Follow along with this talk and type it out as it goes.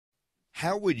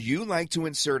How would you like to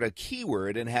insert a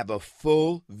keyword and have a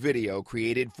full video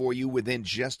created for you within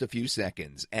just a few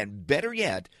seconds? And better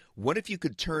yet, what if you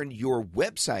could turn your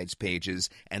website's pages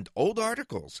and old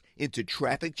articles into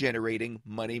traffic-generating,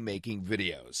 money-making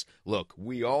videos? Look,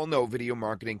 we all know video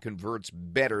marketing converts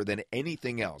better than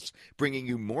anything else, bringing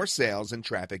you more sales and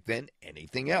traffic than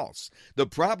anything else. The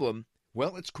problem,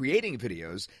 well, it's creating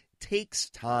videos takes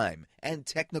time and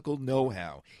technical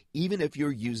know-how, even if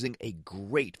you're using a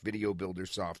great video builder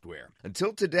software.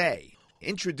 Until today,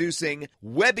 introducing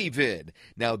WebbyVid.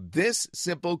 Now, this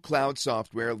simple cloud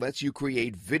software lets you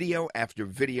create video after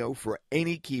video for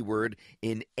any keyword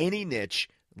in any niche,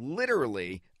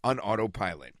 literally on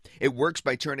autopilot. It works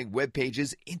by turning web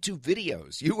pages into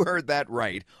videos. You heard that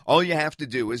right. All you have to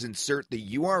do is insert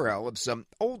the URL of some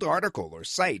old article or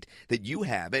site that you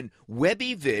have, and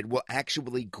WebbyVid will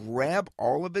actually grab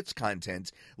all of its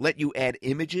content, let you add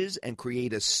images, and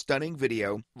create a stunning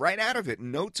video right out of it in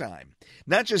no time.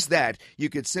 Not just that, you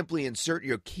could simply insert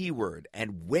your keyword,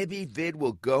 and WebbyVid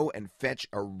will go and fetch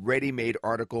a ready-made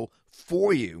article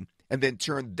for you, and then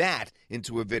turn that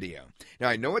into a video. Now,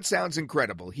 I know it sounds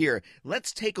incredible. Here,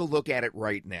 let's take a look at it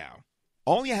right now.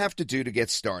 All you have to do to get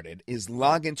started is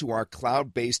log into our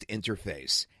cloud-based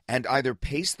interface and either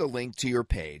paste the link to your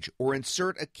page or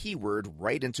insert a keyword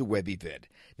right into WebbyVid.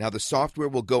 Now, the software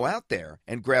will go out there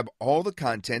and grab all the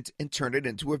content and turn it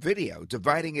into a video,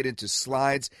 dividing it into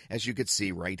slides, as you can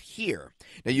see right here.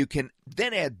 Now, you can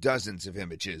then add dozens of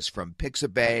images from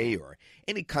Pixabay or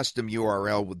any custom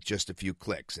URL with just a few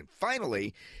clicks. And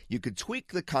finally, you can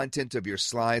tweak the content of your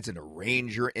slides and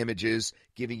arrange your images,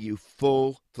 giving you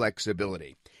full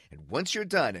flexibility. And once you're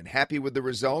done and happy with the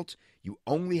result, you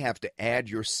only have to add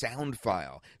your sound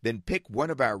file, then pick one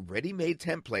of our ready-made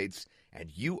templates,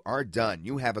 and you are done.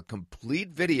 You have a complete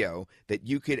video that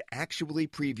you could actually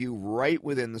preview right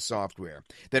within the software.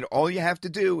 Then all you have to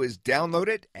do is download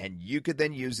it, and you could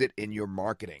then use it in your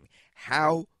marketing.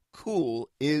 How cool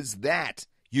is that?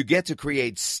 You get to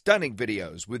create stunning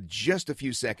videos with just a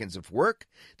few seconds of work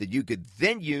that you could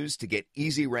then use to get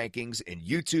easy rankings in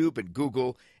YouTube and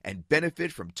Google and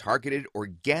benefit from targeted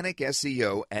organic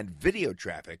SEO and video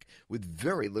traffic with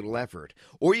very little effort.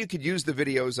 Or you could use the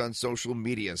videos on social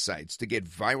media sites to get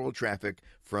viral traffic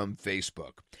from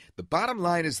Facebook. The bottom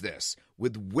line is this: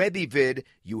 with WebbyVid,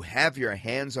 you have your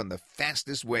hands on the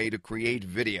fastest way to create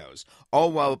videos,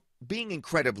 all while being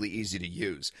incredibly easy to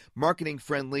use, marketing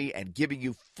friendly, and giving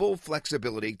you full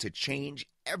flexibility to change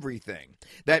everything.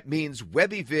 That means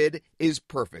WebbyVid is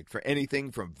perfect for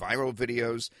anything from viral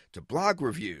videos to blog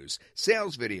reviews,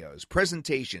 sales videos,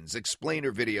 presentations,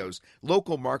 explainer videos,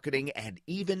 local marketing, and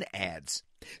even ads.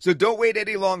 So don't wait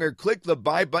any longer. Click the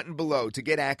buy button below to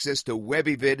get access to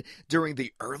WebbyVid during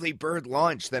the early bird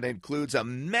launch that includes a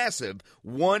massive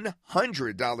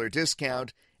 $100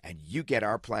 discount, and you get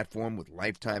our platform with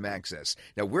lifetime access.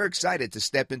 Now, we're excited to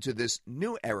step into this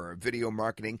new era of video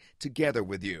marketing together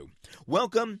with you.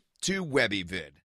 Welcome to WebbyVid.